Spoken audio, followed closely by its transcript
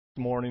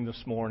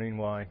This morning,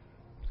 why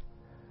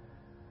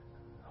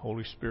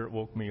Holy Spirit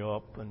woke me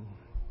up and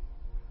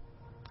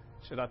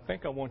said, I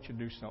think I want you to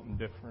do something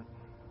different.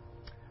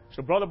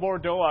 So, Brother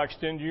Bordeaux, I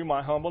extend to you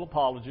my humble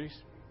apologies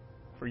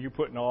for you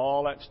putting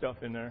all that stuff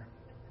in there.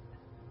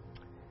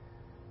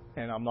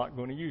 And I'm not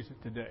going to use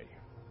it today.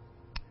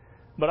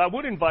 But I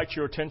would invite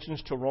your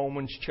attentions to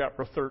Romans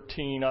chapter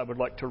 13. I would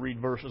like to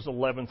read verses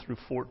 11 through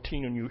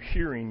 14 in your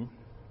hearing,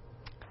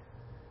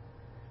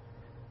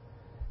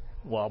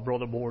 while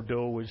Brother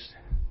Bordeaux was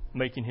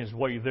making his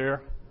way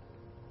there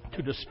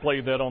to display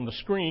that on the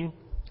screen.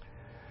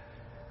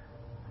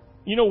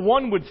 You know,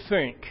 one would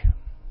think,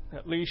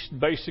 at least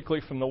basically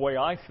from the way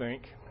I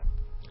think,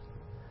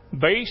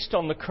 based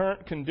on the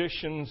current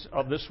conditions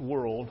of this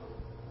world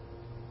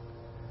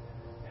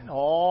and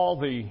all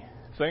the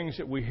things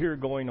that we hear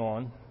going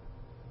on,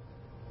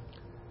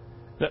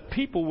 that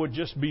people would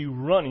just be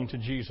running to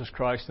Jesus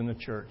Christ in the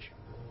church.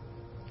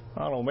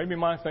 I don't know, maybe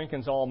my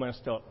thinking's all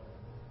messed up.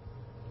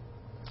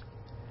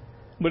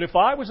 But if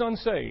I was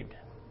unsaved,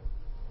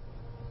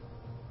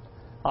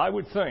 I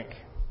would think,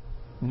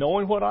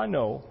 knowing what I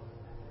know,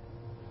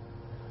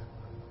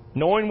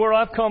 knowing where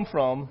I've come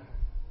from,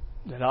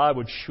 that I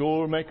would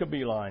sure make a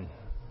beeline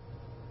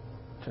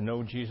to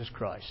know Jesus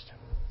Christ.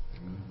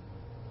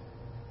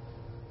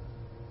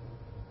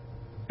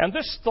 And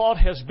this thought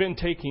has been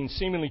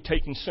seemingly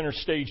taking center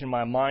stage in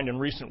my mind in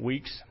recent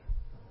weeks.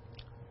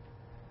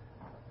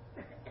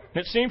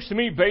 It seems to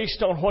me,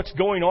 based on what's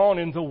going on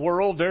in the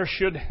world, there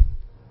should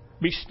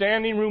be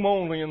standing room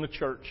only in the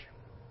church.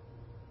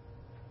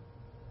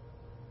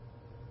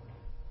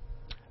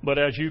 But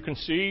as you can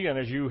see, and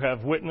as you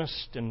have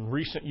witnessed in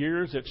recent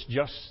years, it's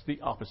just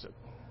the opposite.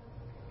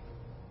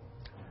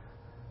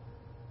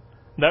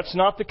 That's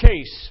not the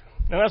case.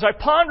 And as I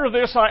ponder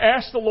this, I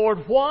ask the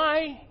Lord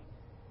why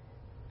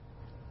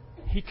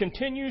He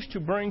continues to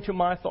bring to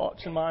my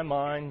thoughts and my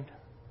mind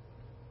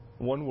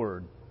one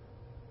word: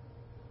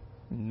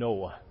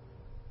 Noah.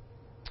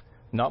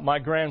 Not my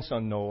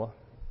grandson Noah,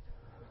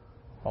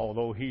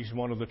 although he's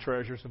one of the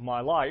treasures of my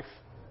life.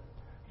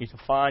 He's a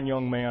fine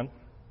young man.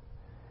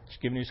 He's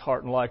given his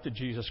heart and life to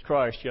Jesus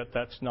Christ, yet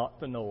that's not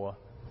the Noah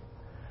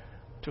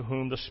to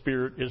whom the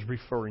Spirit is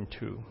referring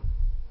to.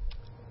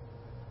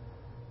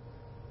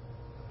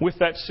 With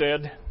that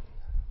said,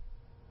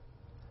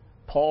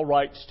 Paul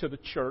writes to the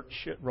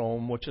church at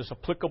Rome, which is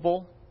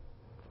applicable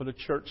for the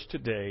church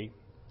today.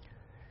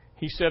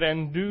 He said,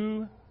 and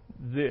do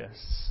this,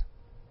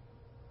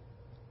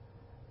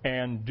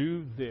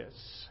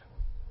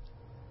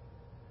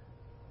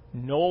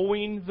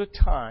 knowing the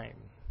time,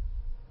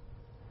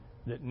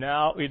 that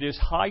now it is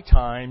high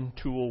time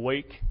to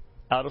awake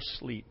out of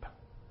sleep.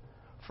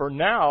 For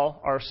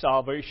now our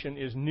salvation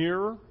is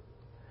nearer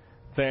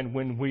than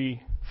when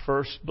we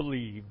first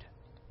believed.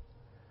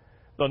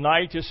 The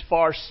night is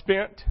far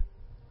spent,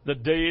 the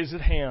day is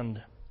at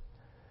hand.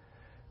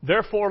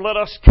 Therefore let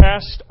us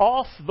cast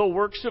off the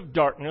works of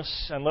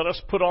darkness, and let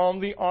us put on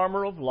the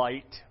armor of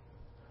light.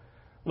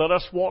 Let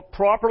us walk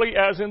properly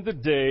as in the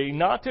day,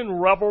 not in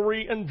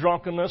revelry and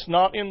drunkenness,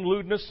 not in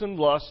lewdness and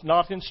lust,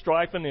 not in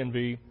strife and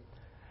envy,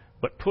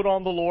 but put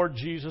on the Lord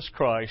Jesus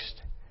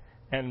Christ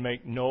and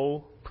make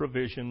no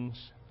provisions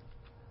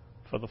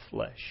for the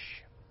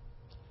flesh.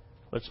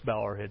 Let's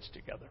bow our heads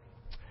together.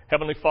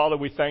 Heavenly Father,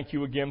 we thank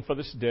you again for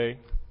this day.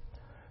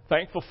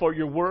 Thankful for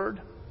your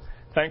word.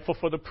 Thankful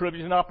for the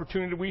privilege and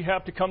opportunity we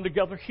have to come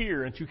together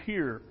here and to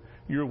hear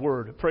your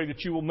word. I pray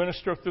that you will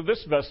minister through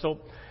this vessel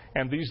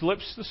and these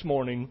lips this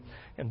morning,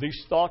 and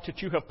these thoughts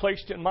that you have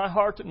placed in my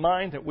heart and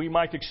mind, that we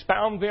might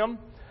expound them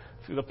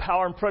through the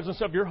power and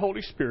presence of your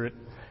Holy Spirit.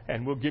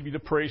 And we'll give you the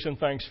praise and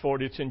thanks for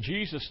it. It's in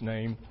Jesus'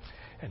 name.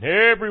 And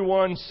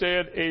everyone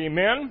said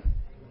amen.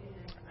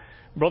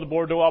 Brother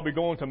Bordeaux, I'll be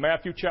going to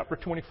Matthew chapter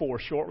 24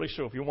 shortly,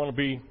 so if you want to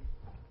be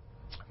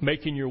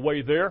making your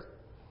way there.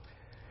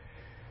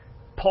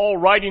 Paul,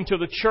 writing to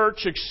the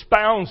church,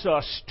 expounds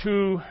us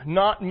to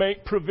not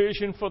make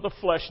provision for the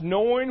flesh,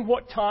 knowing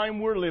what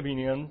time we're living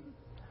in,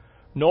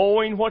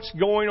 knowing what's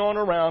going on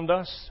around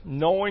us,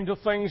 knowing the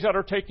things that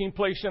are taking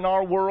place in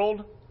our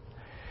world.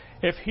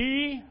 If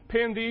he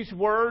penned these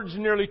words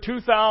nearly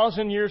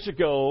 2,000 years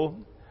ago,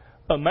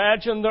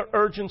 imagine the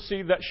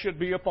urgency that should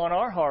be upon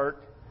our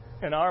heart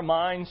and our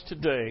minds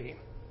today.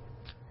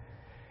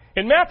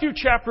 In Matthew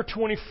chapter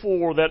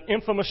 24, that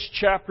infamous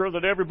chapter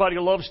that everybody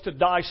loves to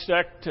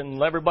dissect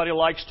and everybody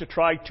likes to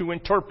try to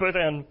interpret,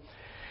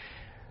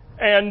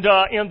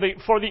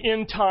 for the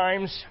end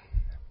times,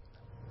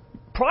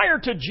 prior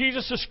to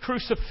Jesus'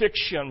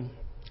 crucifixion,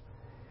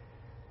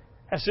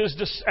 as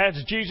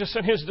Jesus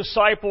and his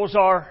disciples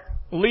are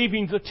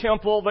leaving the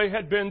temple, they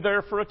had been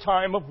there for a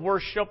time of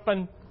worship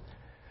and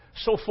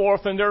so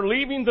forth, and they're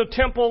leaving the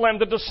temple,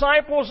 and the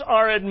disciples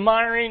are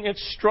admiring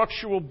its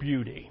structural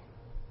beauty.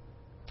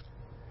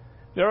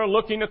 They're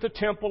looking at the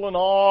temple and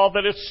all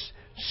that its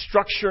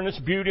structure and its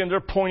beauty, and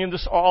they're pointing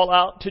this all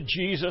out to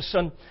Jesus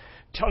and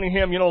telling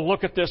him,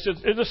 look at this.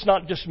 It's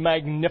not just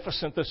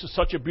magnificent. This is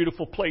such a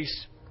beautiful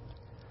place.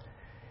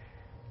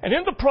 And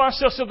in the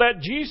process of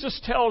that, Jesus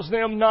tells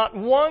them, not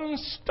one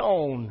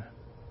stone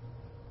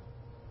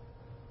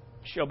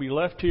shall be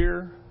left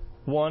here,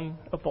 one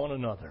upon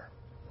another.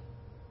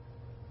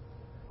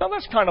 Now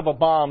that's kind of a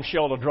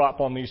bombshell to drop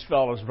on these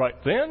fellows right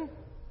then.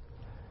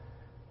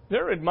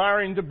 They're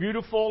admiring the beauty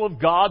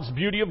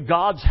of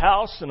God's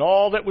house and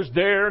all that was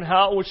there and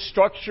how it was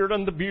structured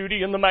and the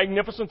beauty and the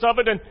magnificence of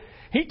it. And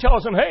He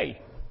tells them, hey,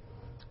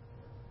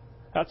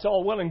 that's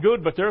all well and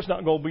good, but there's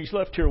not going to be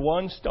left here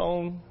one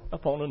stone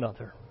upon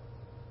another.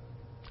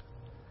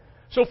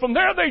 So from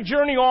there they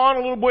journey on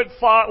a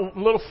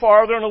little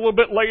farther, and a little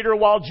bit later,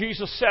 while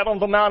Jesus sat on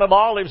the Mount of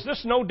Olives,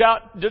 this no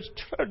doubt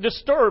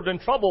disturbed and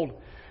troubled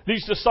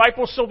these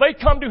disciples. So they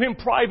come to Him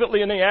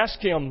privately and they ask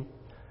Him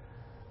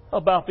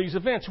about these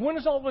events. When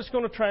is all this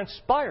going to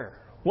transpire?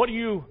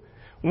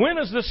 When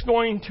is this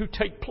going to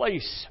take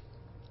place?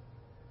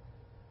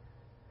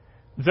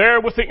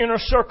 There with the inner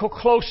circle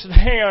close at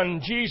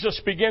hand,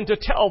 Jesus began to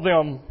tell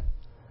them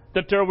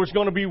that there was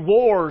going to be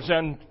wars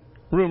and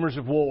rumors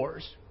of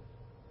wars.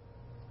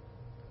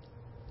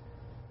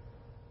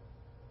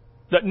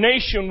 That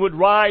nation would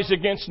rise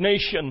against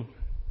nation.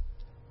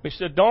 He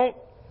said, don't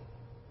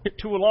get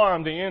too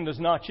alarmed, the end is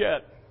not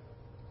yet.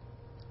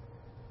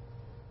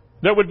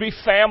 There would be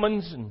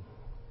famines and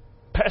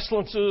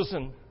pestilences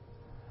and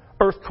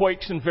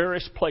earthquakes in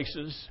various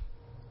places.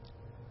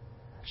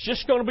 It's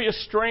just going to be a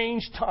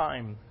strange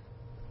time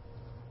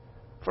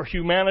for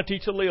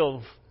humanity to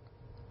live.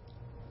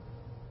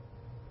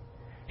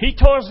 He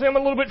tells them a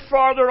little bit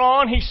farther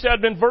on, He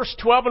said in verse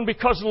 12, and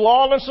because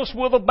lawlessness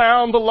will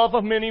abound, the love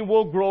of many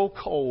will grow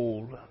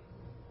cold.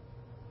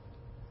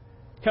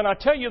 Can I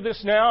tell you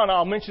this now, and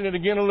I'll mention it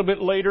again a little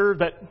bit later,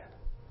 that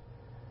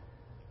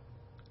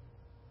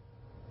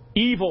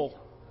evil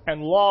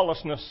and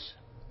lawlessness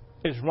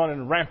is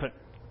running rampant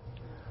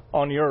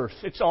on the earth.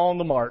 It's on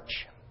the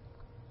march.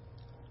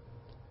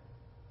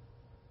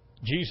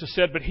 Jesus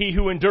said, but he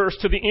who endures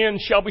to the end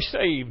shall be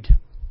saved.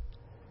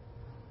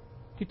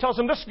 He tells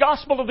them, this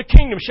gospel of the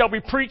kingdom shall be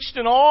preached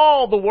in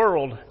all the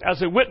world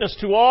as a witness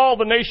to all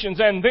the nations,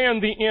 and then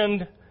the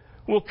end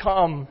will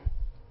come.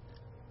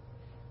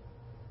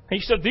 He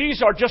said,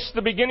 these are just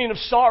the beginning of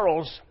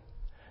sorrows.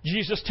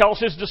 Jesus tells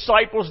His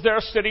disciples there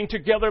sitting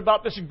together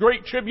about this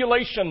great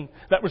tribulation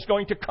that was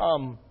going to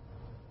come.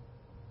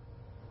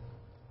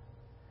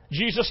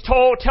 Jesus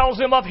tells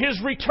them of His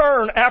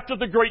return after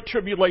the great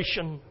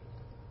tribulation.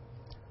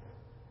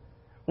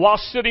 While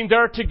sitting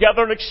there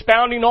together and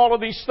expounding all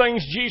of these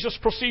things, Jesus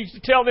proceeds to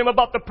tell them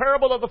about the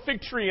parable of the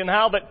fig tree and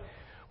how that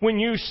when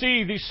you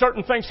see these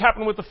certain things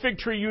happen with the fig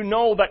tree, you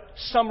know that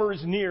summer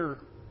is near.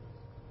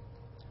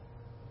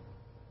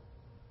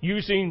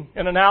 Using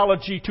an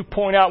analogy to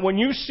point out, when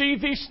you see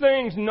these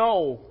things,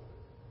 know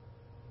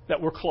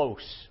that we're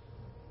close.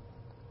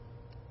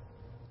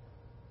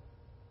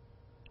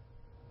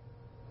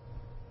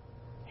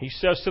 He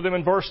says to them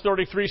in verse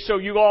 33, so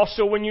you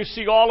also, when you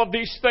see all of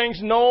these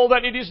things, know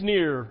that it is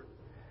near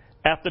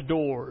at the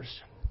doors.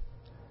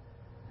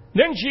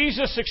 Then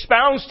Jesus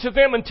expounds to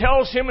them and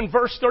tells him in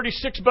verse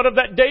 36, but of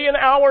that day and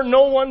hour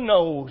no one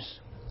knows,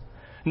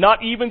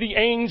 not even the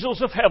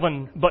angels of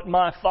heaven, but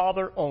my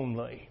Father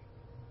only.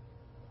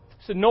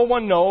 He said, no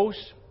one knows.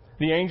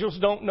 The angels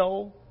don't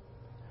know.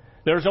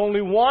 There's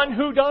only one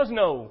who does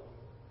know,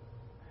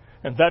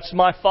 and that's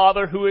my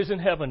Father who is in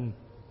heaven.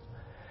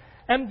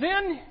 And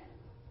then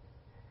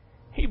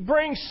He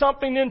brings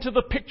something into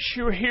the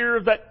picture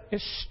here that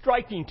is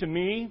striking to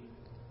me.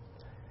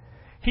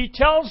 He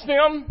tells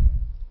them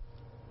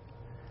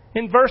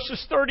in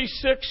verses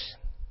 36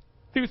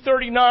 through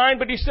 39,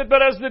 but He said,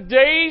 but as the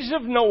days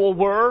of Noah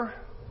were,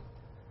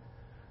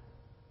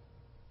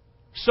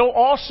 so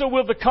also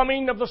will the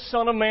coming of the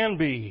Son of Man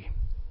be.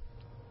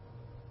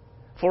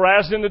 For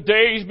as in the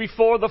days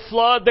before the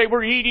flood, they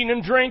were eating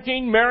and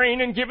drinking,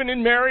 marrying and giving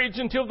in marriage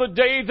until the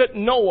day that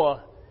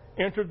Noah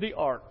entered the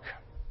ark,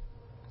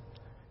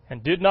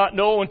 and did not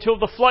know until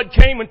the flood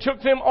came and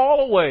took them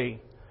all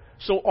away,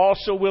 so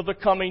also will the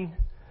coming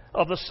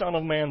of the Son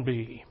of Man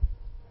be.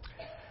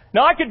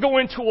 Now I could go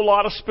into a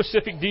lot of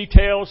specific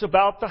details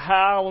about the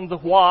how and the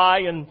why,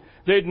 and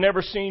they'd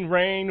never seen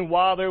rain, and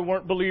why they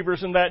weren't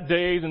believers in that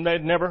day, and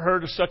they'd never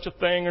heard of such a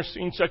thing or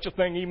seen such a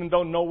thing, even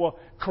though Noah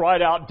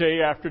cried out day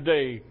after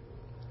day.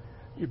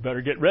 You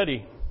better get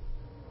ready.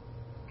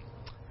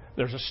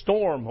 There's a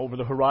storm over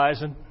the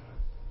horizon.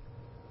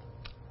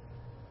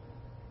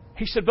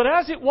 He said, but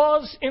as it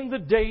was in the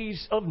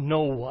days of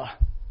Noah.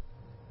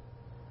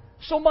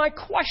 So my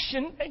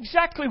question,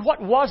 exactly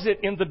what was it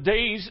in the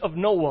days of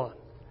Noah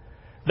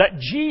that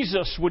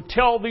Jesus would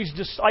tell these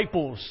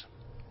disciples?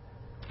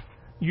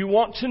 You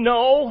want to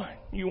know,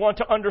 you want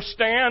to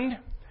understand,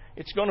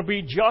 it's going to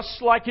be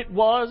just like it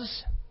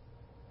was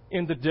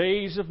in the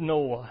days of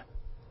Noah.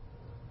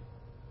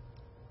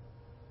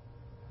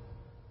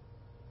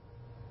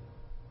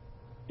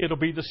 It'll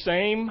be the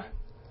same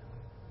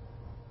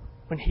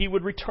when He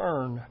would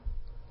return.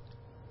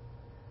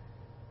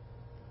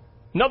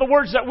 In other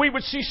words, that we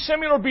would see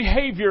similar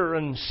behavior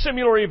and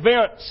similar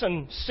events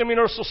and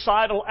similar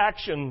societal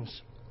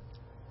actions.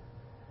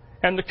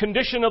 and the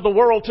condition of the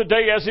world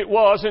today as it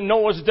was in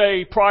Noah's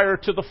day prior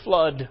to the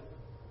flood.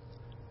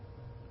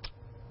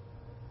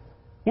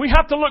 We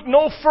have to look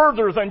no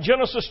further than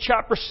Genesis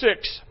chapter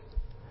 6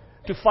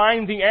 to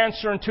find the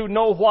answer and to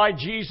know why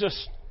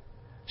Jesus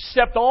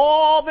stepped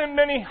all the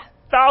many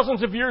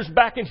thousands of years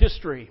back in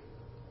history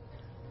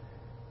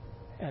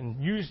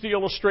and used the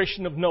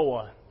illustration of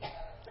Noah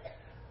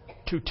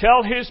to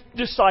tell His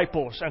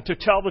disciples and to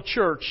tell the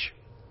church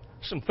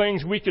some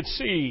things we could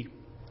see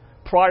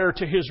prior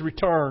to His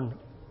return.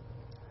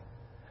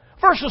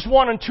 Verses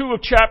 1 and 2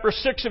 of chapter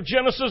 6 of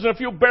Genesis, and if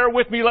you'll bear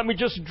with me, let me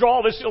just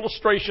draw this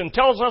illustration,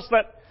 tells us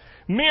that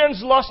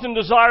men's lust and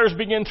desires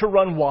begin to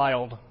run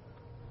wild.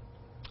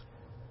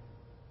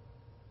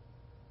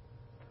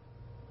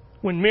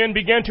 When men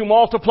began to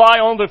multiply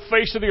on the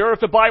face of the earth,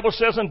 the Bible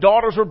says, and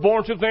daughters were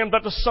born to them,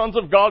 that the sons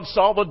of God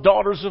saw the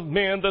daughters of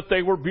men, that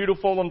they were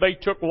beautiful, and they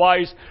took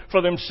wives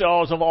for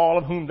themselves of all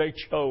of whom they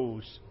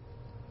chose.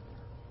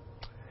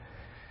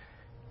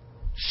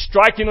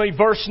 Strikingly,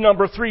 verse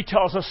number 3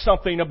 tells us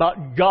something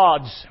about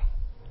God's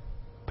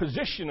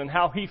position and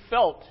how He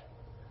felt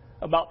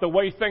about the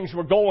way things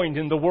were going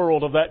in the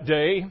world of that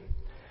day.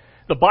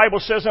 The Bible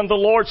says, and the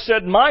Lord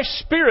said, my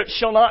spirit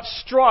shall not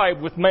strive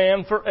with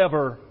man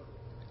forever.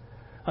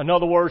 In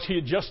other words, He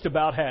had just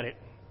about had it.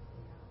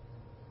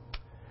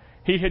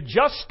 He had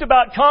just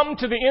about come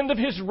to the end of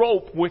His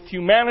rope with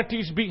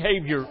humanity's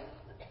behavior.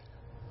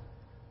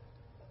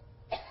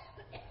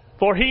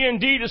 For He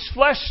indeed is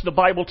flesh, the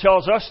Bible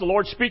tells us, the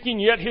Lord speaking,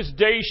 yet His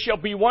days shall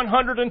be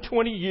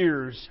 120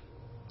 years.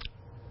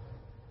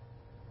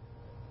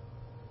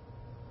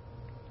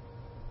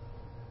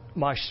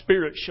 My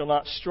spirit shall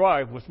not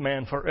strive with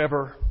man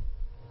forever.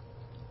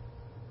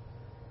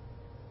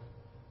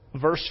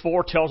 Verse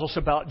 4 tells us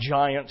about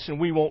giants, and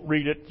we won't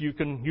read it. You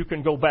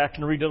can go back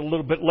and read it a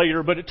little bit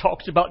later, but it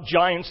talks about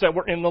giants that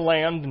were in the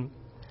land.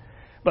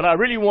 But I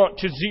really want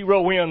to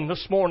zero in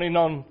this morning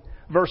on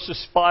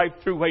verses 5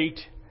 through 8.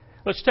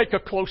 Let's take a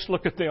close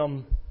look at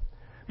them,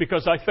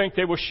 because I think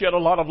they will shed a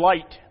lot of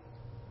light.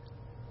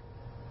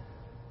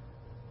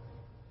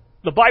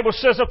 The Bible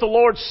says that the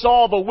Lord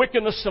saw the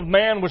wickedness of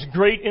man was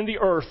great in the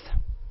earth,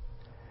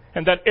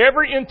 and that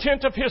every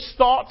intent of his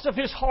thoughts of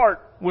his heart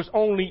was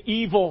only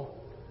evil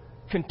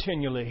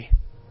continually.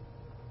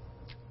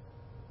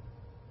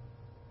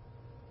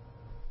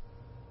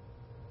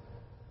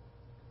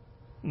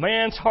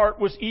 Man's heart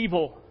was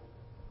evil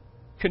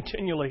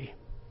continually.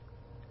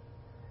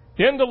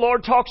 Then the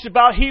Lord talks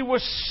about He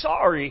was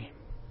sorry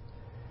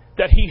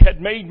that He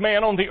had made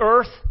man on the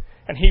earth,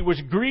 and He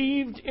was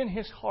grieved in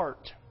His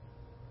heart.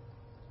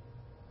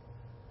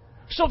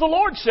 So the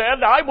Lord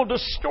said, I will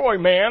destroy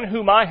man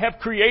whom I have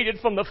created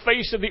from the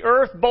face of the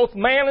earth, both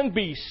man and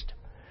beast,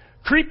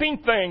 creeping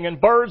thing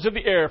and birds of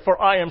the air,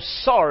 for I am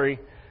sorry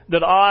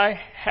that I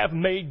have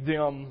made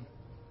them.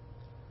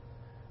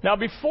 Now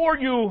before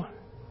you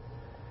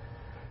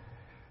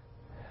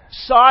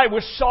sigh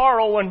with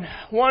sorrow and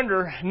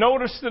wonder,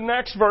 notice the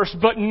next verse.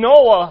 But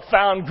Noah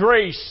found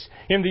grace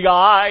in the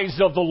eyes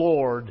of the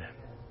Lord.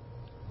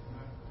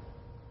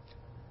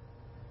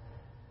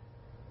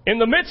 In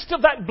the midst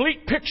of that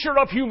bleak picture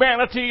of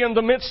humanity, in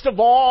the midst of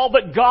all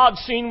that God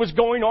seen was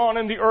going on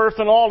in the earth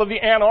and all of the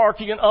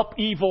anarchy and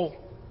upheaval,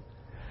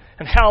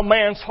 and how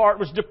man's heart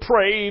was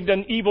depraved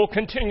and evil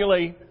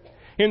continually,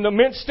 in the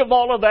midst of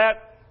all of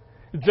that,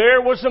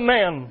 there was a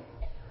man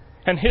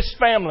and his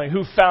family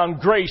who found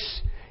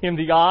grace in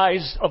the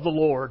eyes of the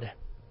Lord.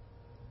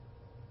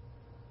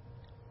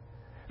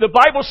 The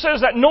Bible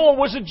says that Noah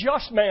was a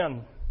just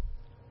man,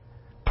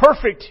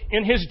 perfect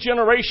in his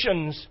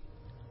generations.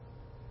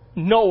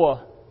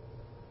 Noah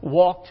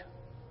walked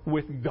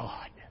with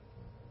God.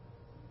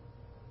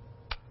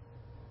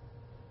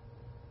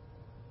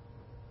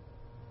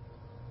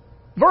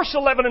 Verse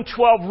 11 and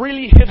 12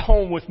 really hit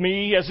home with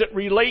me as it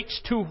relates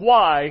to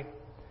why,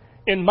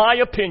 in my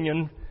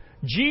opinion,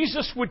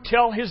 Jesus would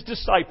tell His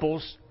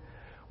disciples,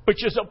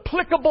 which is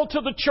applicable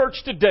to the church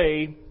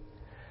today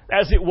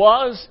as it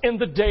was in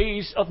the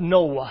days of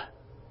Noah.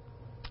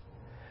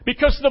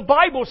 Because the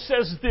Bible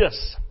says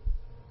this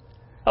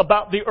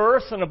about the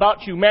earth and about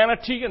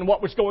humanity and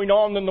what was going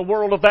on in the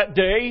world of that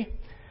day.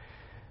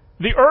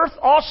 The earth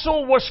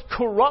also was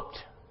corrupt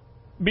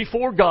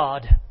before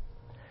God,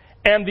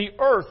 and the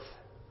earth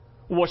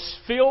was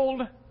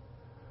filled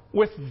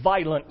with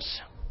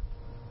violence.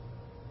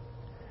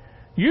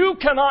 You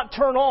cannot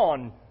turn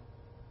on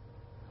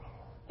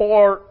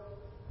or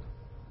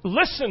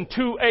listen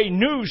to a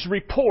news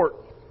report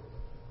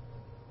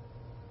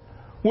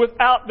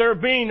without there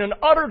being an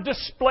utter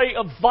display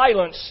of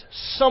violence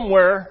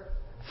somewhere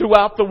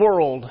throughout the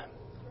world.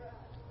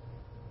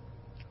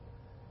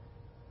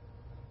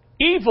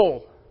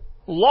 Evil,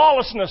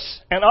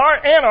 lawlessness, and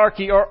our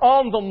anarchy are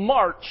on the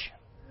march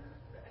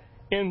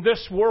in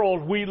this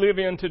world we live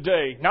in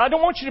today. Now, I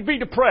don't want you to be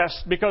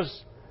depressed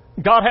because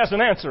God has an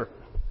answer.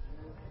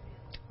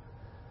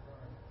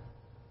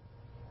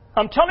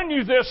 I'm telling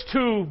you this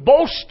to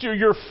bolster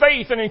your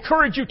faith and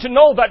encourage you to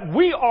know that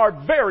we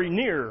are very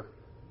near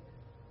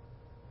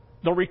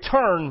the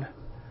return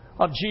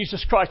of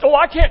Jesus Christ. Oh,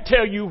 I can't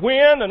tell you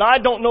when, and I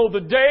don't know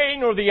the day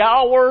nor the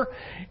hour.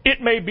 It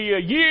may be a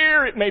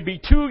year, it may be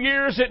 2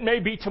 years, it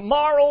may be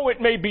tomorrow, it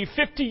may be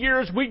 50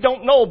 years. We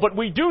don't know, but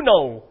we do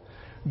know,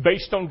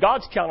 based on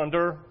God's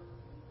calendar,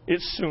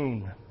 it's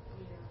soon.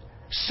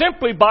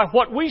 Simply by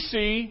what we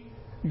see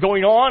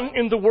going on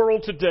in the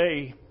world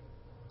today.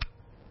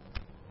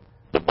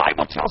 The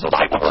Bible tells us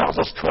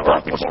the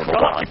earth was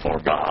corrupt before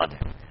God,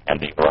 and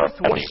the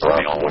earth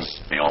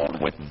was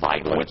filled with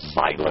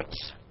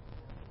violence.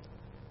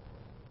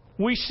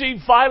 We see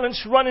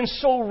violence running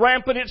so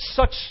rampant, it's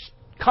such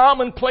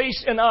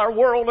commonplace in our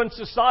world and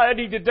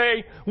society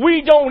today,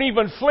 we don't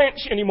even flinch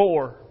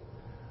anymore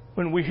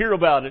when we hear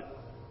about it.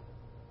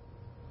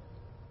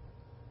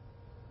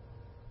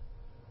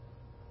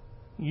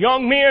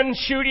 Young men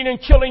shooting and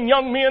killing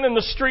young men in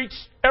the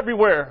streets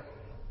everywhere.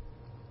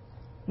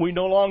 We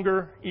no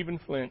longer even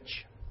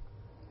flinch.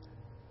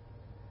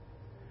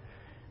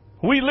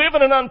 We live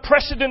in an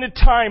unprecedented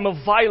time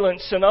of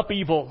violence and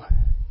upheaval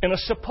in a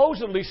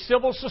supposedly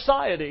civil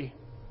society.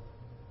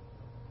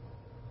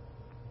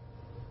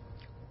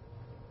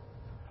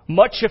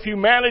 Much of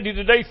humanity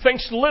today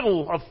thinks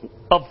little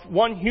of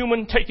one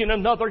human taking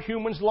another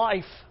human's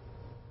life.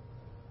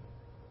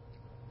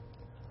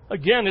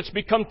 Again, it's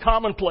become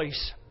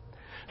commonplace.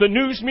 The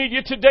news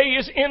media today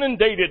is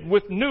inundated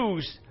with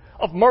news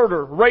of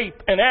murder,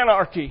 rape, and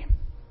anarchy.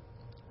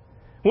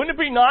 Wouldn't it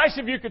be nice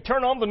if you could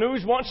turn on the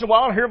news once in a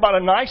while and hear about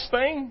a nice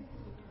thing?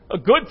 A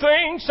good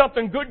thing?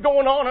 Something good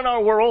going on in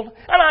our world?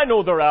 And I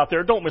know they're out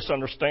there. Don't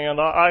misunderstand.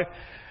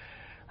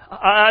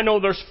 I know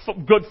there's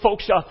good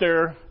folks out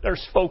there.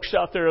 There's folks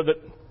out there that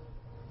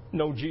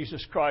know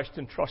Jesus Christ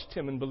and trust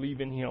Him and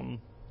believe in Him.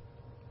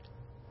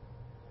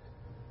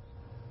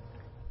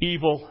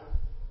 Evil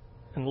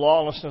and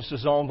lawlessness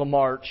is on the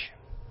march.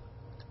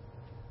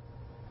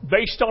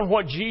 Based on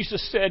what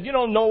Jesus said,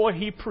 Noah,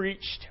 he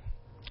preached.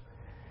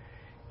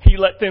 He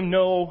let them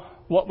know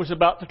what was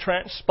about to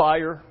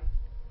transpire.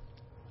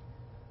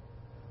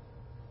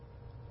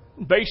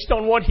 Based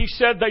on what he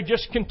said, they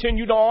just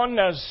continued on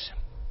as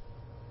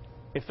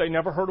if they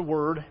never heard a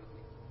word.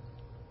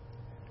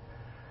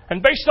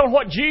 And based on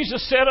what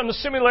Jesus said and the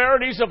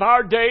similarities of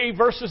our day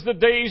versus the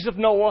days of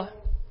Noah,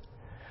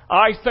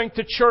 I think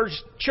the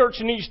church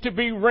needs to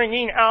be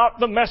ringing out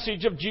the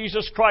message of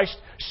Jesus Christ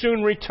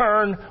soon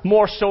return,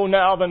 more so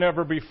now than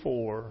ever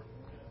before.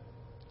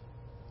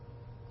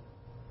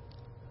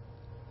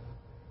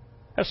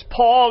 As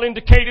Paul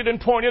indicated and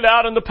pointed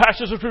out in the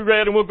passages we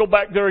read, and we'll go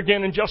back there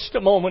again in just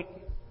a moment,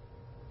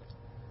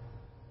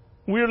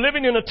 we're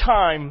living in a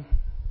time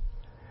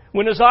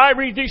when, as I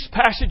read these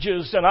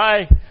passages and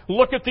I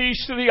look at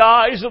these through the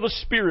eyes of the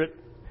Spirit,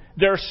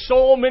 there are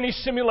so many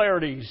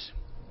similarities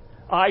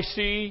I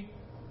see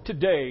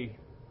today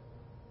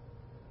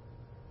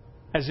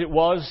as it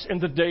was in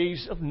the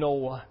days of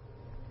Noah.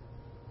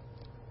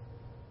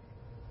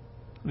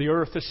 The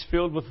earth is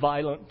filled with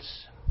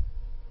violence.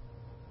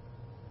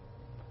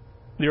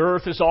 The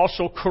earth is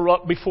also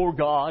corrupt before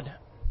God.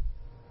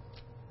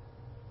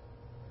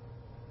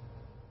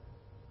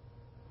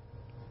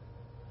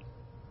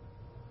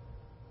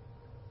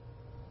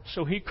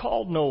 So He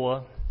called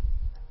Noah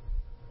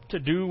to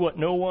do what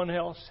no one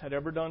else had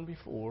ever done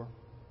before.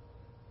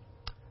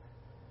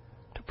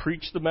 To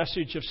preach the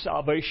message of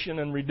salvation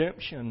and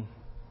redemption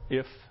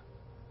if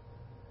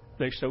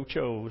they so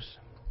chose.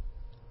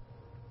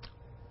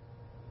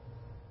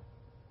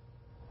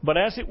 But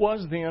as it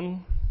was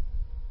then,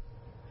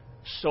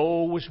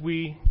 so as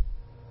we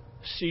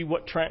see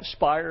what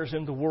transpires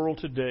in the world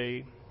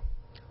today,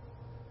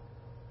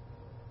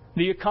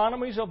 the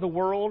economies of the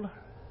world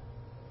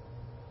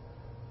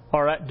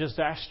are at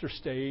disaster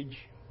stage.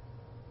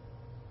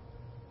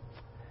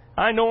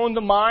 I know in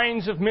the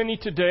minds of many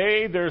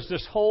today there's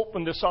this hope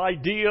and this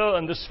idea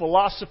and this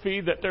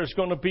philosophy that there's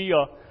going to be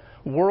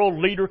a world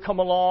leader come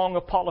along,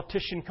 a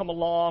politician come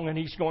along, and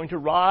he's going to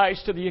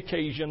rise to the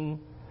occasion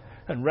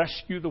and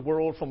rescue the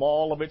world from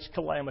all of its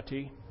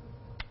calamity.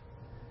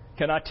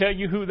 Can I tell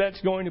you who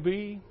that's going to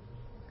be?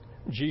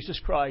 Jesus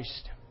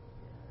Christ,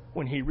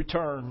 when He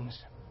returns.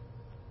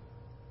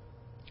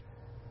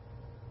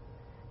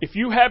 If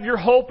you have your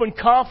hope and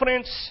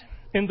confidence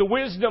in the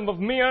wisdom of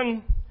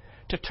men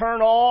to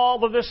turn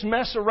all of this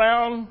mess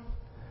around,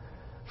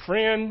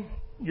 friend,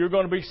 you're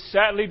going to be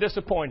sadly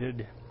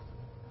disappointed.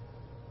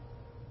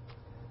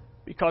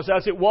 Because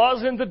as it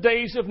was in the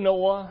days of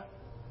Noah,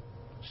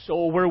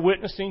 so we're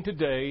witnessing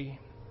today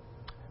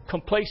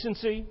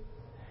complacency,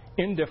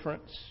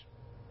 indifference.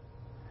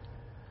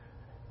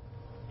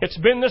 It's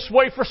been this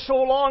way for so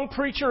long,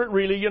 preacher, it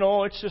really,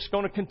 it's just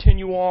going to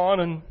continue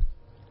on.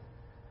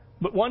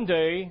 But one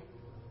day,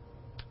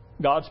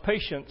 God's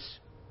patience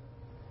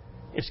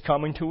is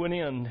coming to an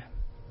end.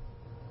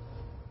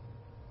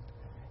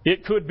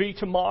 It could be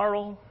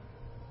tomorrow.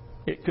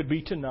 It could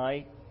be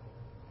tonight.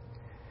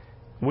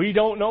 We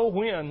don't know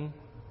when.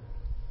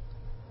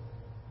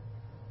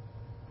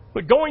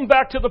 But going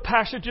back to the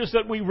passages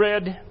that we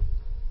read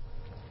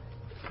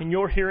in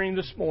your hearing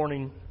this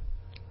morning,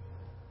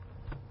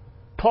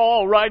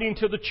 Paul, writing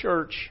to the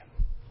church,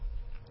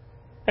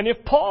 And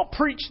if Paul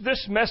preached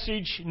this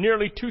message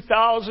nearly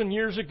 2,000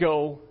 years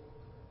ago,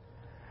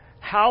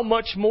 how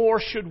much more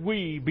should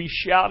we be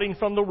shouting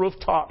from the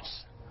rooftops,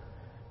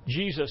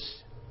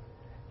 Jesus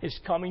is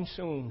coming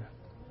soon.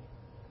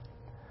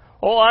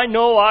 Oh, I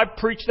know I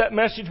preached that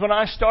message when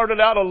I started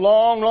out a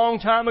long, long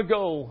time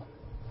ago.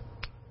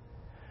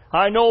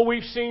 I know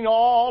we've seen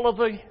all of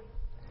the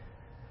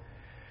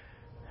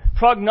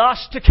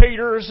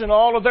prognosticators and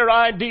all of their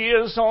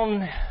ideas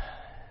on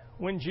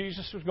when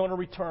Jesus was going to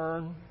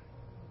return.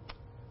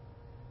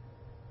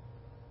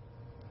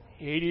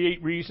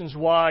 88 reasons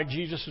why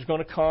Jesus is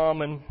going to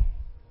come in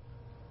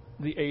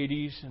the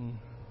 80s, and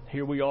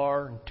here we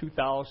are in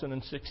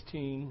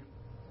 2016,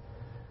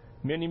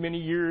 many, many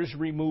years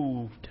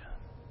removed.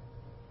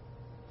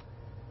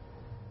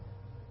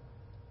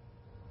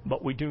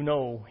 But we do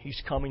know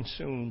He's coming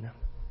soon.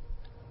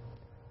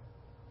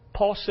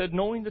 Paul said,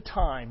 knowing the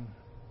time,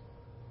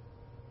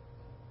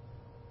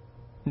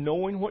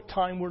 knowing what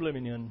time we're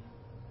living in,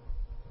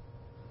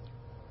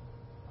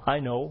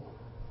 I know,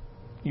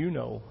 you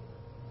know,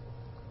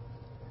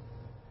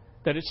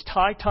 that it's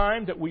high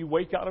time that we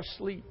wake out of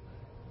sleep.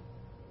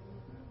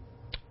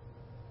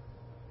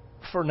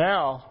 For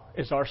now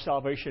is our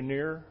salvation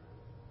nearer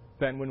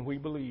than when we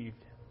believed.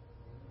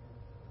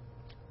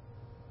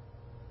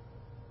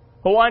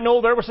 Oh, I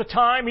know there was a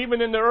time,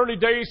 even in the early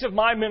days of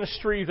my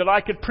ministry, that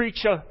I could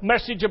preach a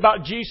message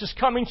about Jesus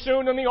coming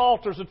soon and the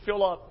altars would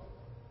fill up.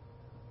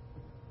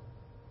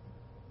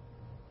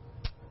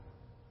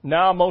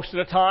 Now, most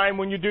of the time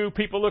when you do,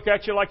 people look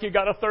at you like you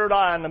got a third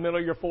eye in the middle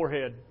of your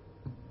forehead.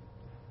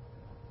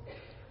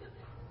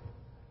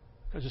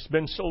 Because it's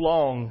been so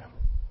long.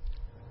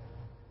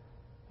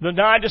 The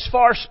night is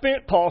far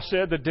spent, Paul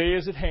said, the day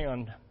is at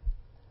hand.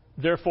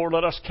 Therefore,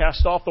 let us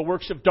cast off the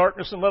works of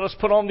darkness and let us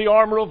put on the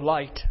armor of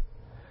light.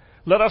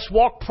 Let us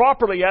walk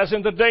properly as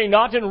in the day,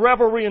 not in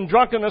revelry and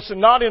drunkenness, and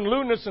not in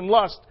lewdness and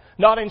lust,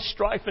 not in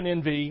strife and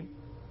envy.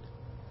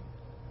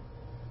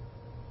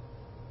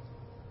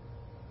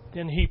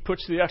 Then he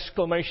puts the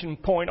exclamation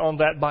point on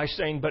that by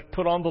saying, but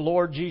put on the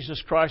Lord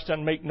Jesus Christ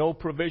and make no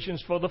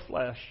provisions for the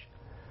flesh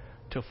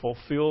to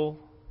fulfill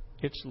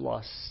its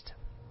lust.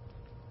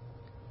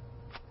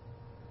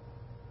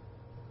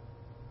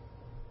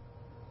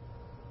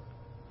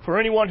 For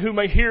anyone who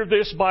may hear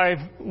this by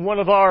one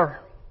of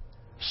our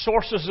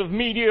sources of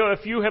media,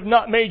 if you have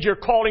not made your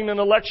calling and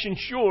election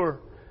sure,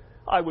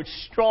 I would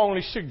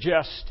strongly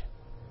suggest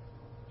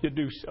you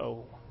do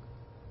so.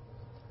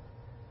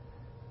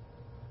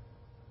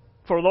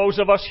 For those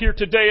of us here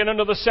today and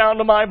under the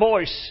sound of my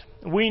voice,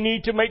 we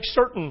need to make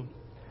certain.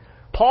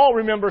 Paul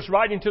remembers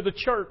writing to the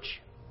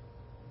church.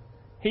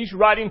 He's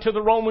writing to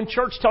the Roman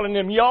church telling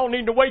them, y'all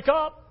need to wake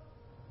up.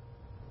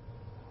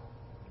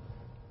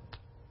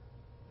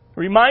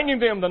 Reminding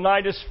them the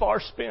night is far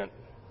spent.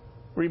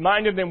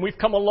 Reminding them we've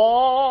come a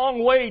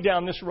long way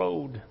down this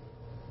road.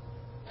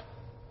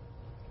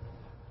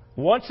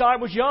 Once I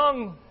was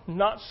young,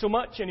 not so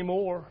much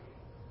anymore.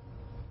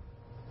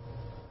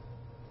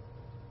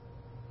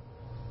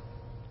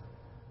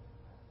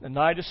 The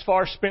night is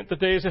far spent, the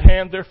day is at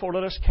hand. Therefore,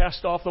 let us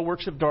cast off the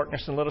works of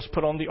darkness and let us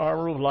put on the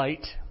armor of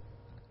light.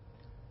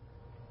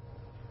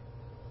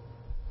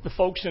 The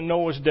folks in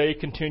Noah's day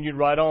continued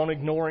right on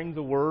ignoring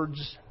the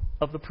words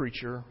of the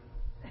preacher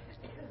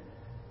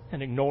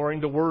and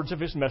ignoring the words of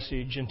his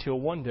message until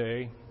one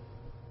day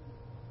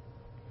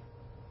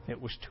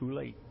it was too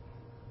late.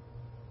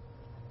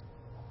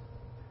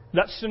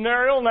 That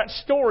scenario and that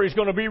story is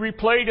going to be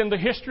replayed in the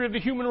history of the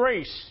human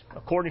race,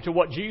 according to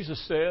what Jesus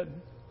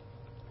said.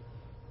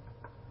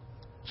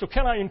 So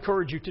can I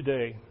encourage you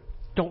today,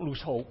 don't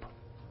lose hope.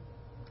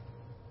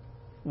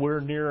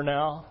 We're nearer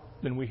now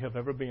than we have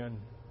ever been.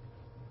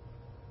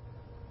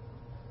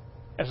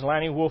 As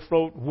Lanny Wolf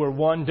wrote, we're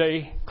one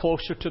day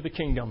closer to the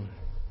kingdom.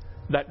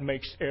 That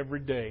makes every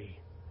day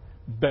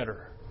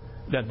better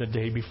than the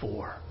day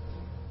before.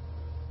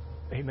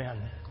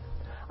 Amen.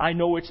 I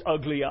know it's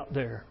ugly out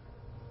there.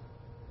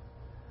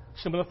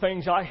 Some of the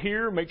things I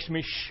hear makes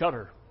me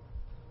shudder.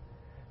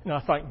 And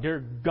I think, dear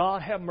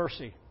God, have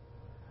mercy.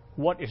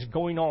 What is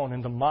going on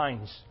in the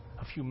minds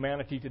of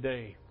humanity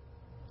today?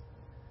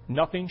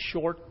 Nothing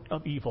short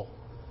of evil.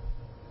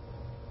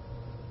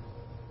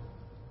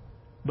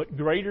 But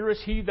greater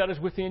is He that is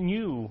within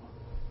you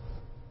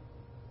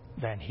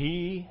than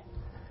he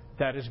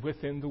that is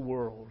within the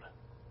world.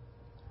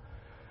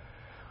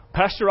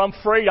 Pastor, I'm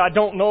afraid I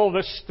don't know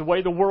this the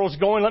way the world's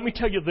going. Let me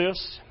tell you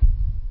this.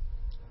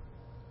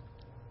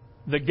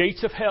 The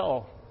gates of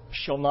hell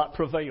shall not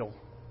prevail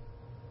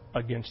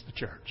against the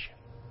church.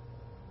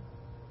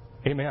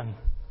 Amen.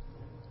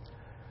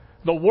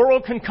 The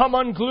world can come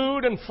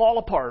unglued and fall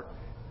apart.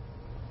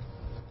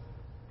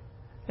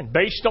 And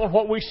based on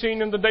what we've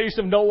seen in the days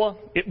of Noah,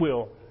 it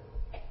will.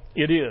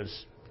 It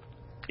is.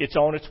 It's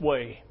on its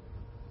way.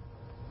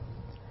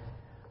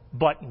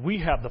 But we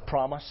have the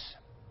promise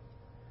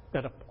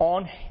that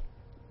upon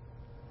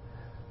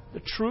the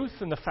truth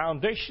and the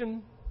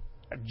foundation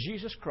of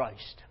Jesus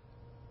Christ,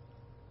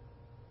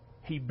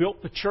 He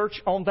built the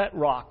church on that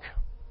rock,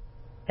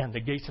 and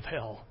the gates of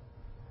hell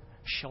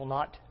shall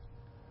not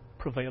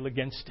prevail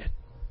against it.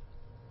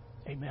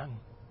 Amen.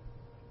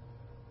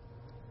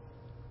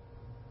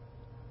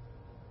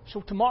 So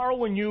tomorrow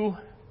when you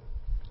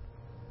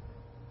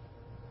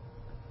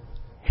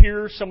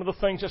hear some of the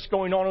things that's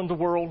going on in the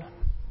world,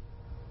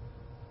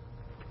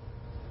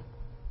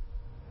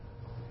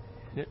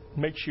 it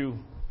makes you,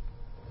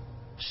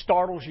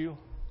 startles you,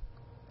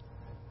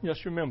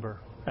 just remember,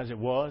 as it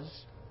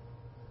was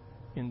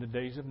in the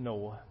days of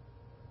Noah,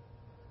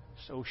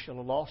 so shall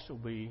it also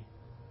be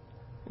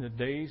in the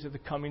days of the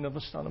coming of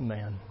the Son of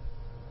Man.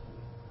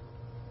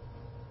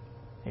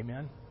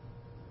 Amen.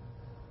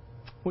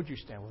 Would you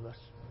stand with us?